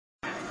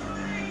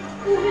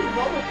Who is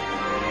Bubble?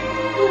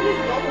 Who is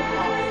Bubble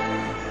Pop?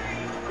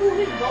 Who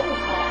is Bubble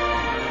Pop?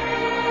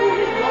 Who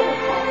is Bubble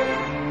Pop?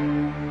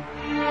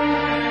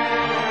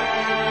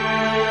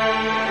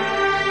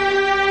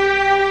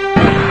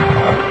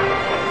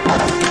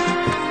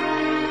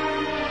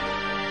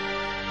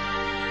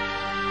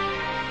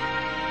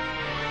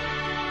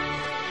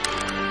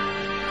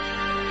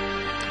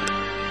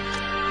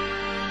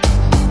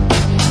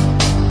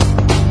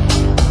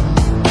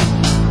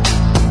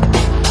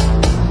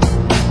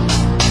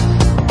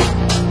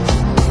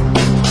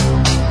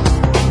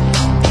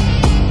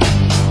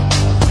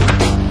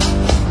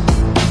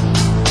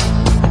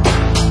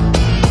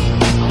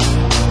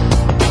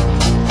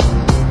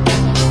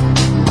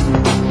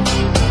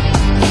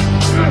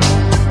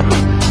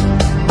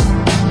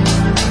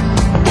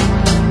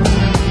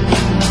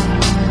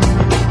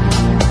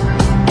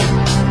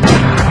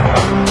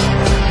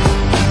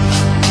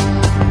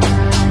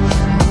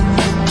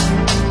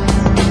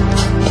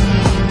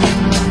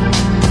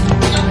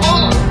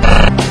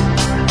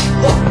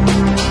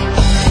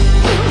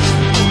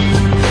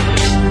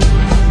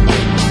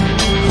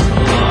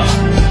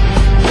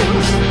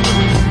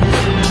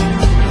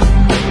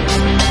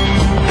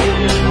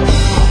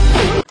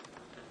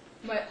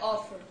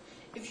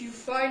 If you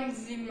find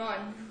the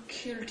man who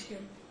killed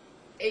him,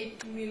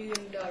 $8 million.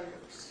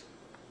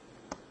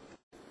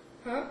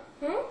 Huh?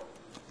 Huh?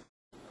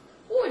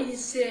 What do you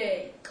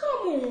say?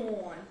 Come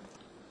on.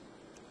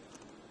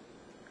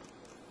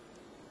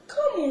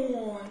 Come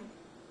on.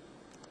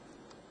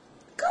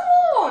 Come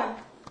on.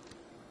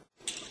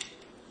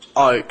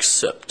 I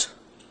accept.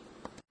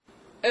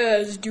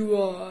 As do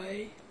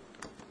I.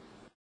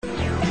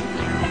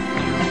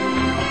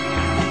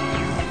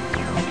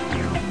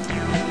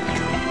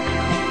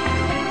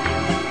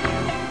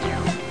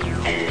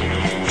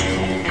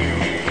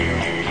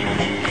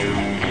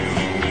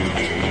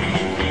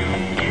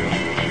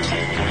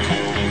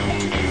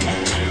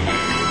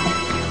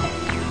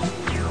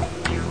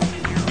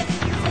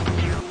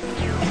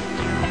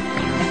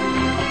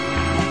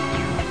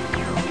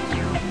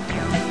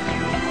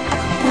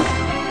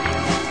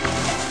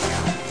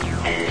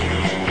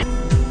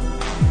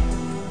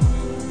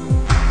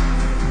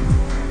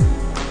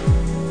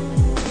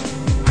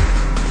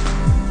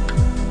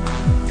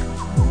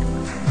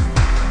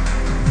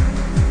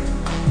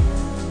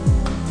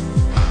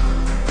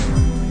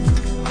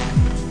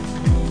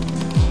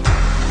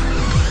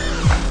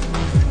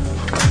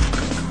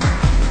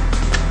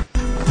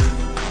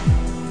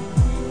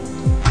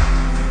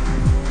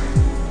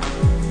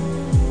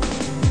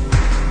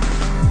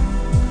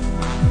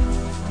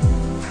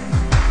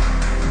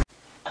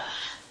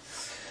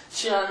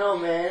 Shit, I know,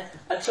 man.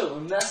 I took a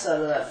mess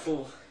out of that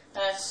fool.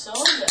 I saw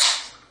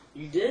that.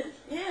 You did?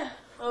 Yeah.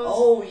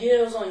 Oh, yeah,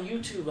 it was on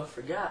YouTube. I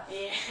forgot.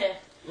 Yeah.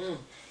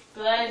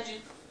 Glad you...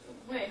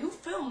 Wait, who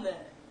filmed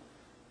that?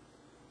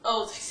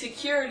 Oh, the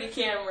security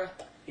camera.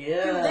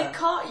 Yeah. Dude, they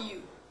caught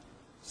you.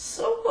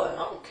 So what? I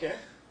don't care.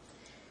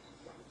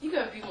 You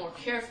gotta be more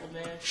careful,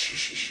 man. Shh,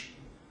 shh, shh.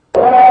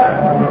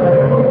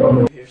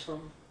 You hear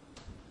something?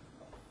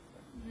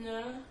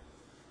 No.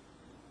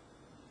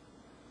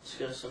 Let's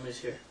go. Somebody's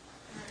here.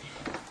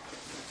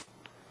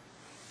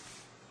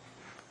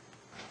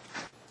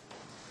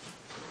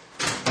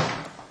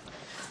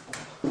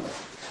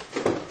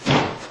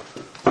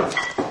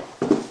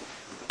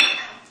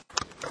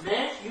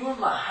 Man, you in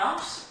my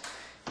house?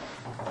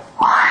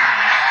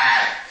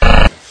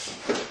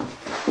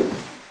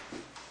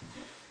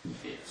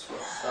 Yes,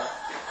 what's up?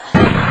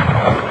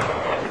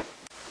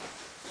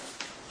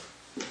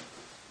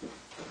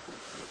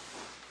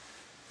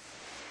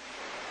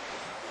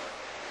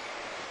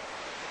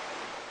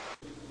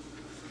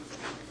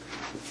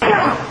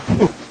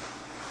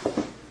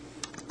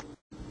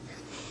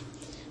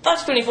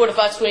 Fox 24 to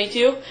Fox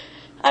 22.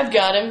 I've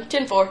got him.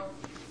 10-4.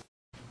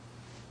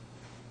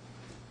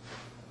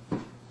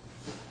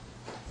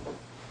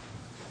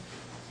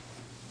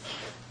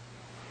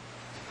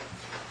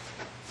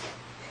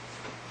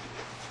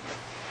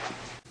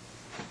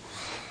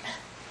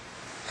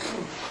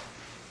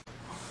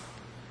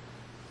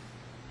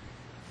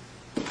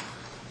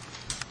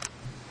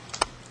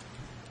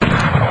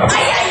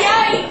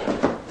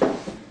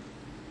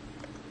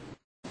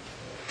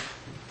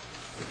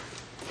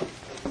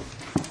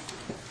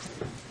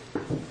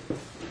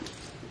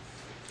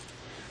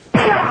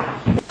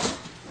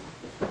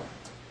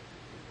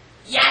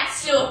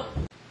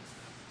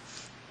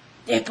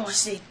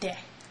 Deposite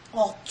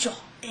 8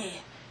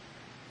 e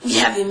we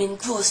have him in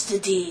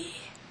custody.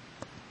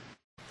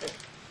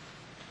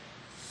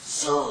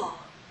 So,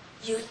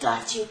 you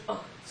thought you...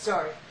 Oh,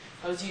 sorry.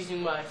 I was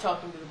using my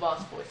talking to the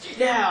boss voice.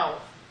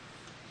 Now!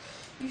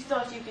 You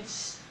thought you could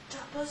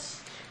stop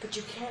us, but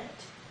you can't.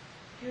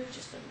 You're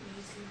just a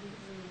measly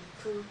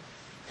little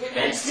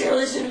Hitman, still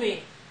listen to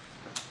me!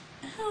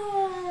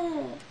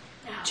 No.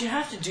 Do you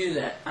have to do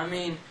that? I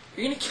mean,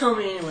 you're gonna kill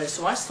me anyway,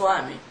 so why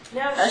slap me?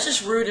 Now, That's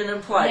just rude and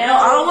impolite. Now,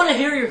 No, I don't want to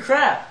hear your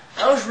crap.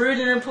 That was rude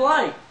and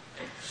impolite.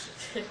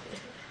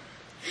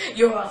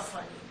 You're a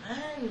funny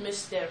man,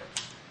 Mr.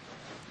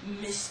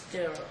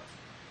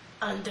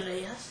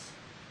 Andreas.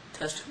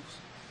 Testicles.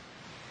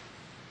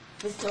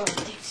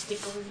 Mr.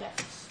 Stickle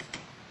Legs.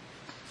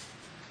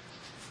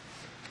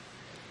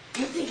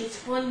 You think it's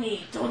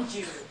funny, don't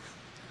you?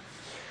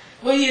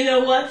 Well, you know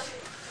what?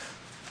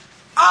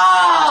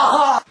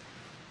 Ah!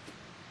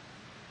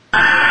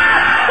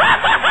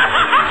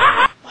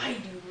 Why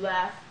do you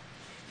laugh?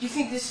 Do you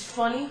think this is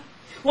funny?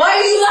 Why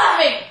are you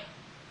laughing?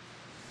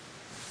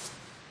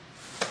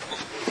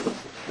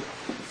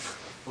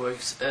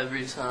 Works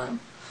every time.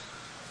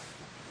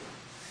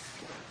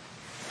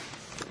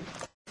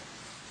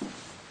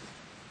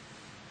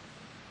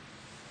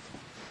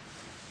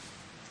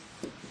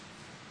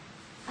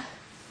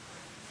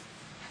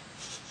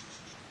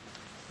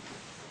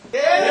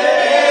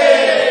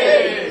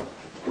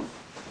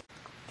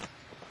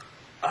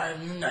 I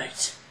am the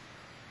knight.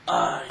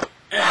 I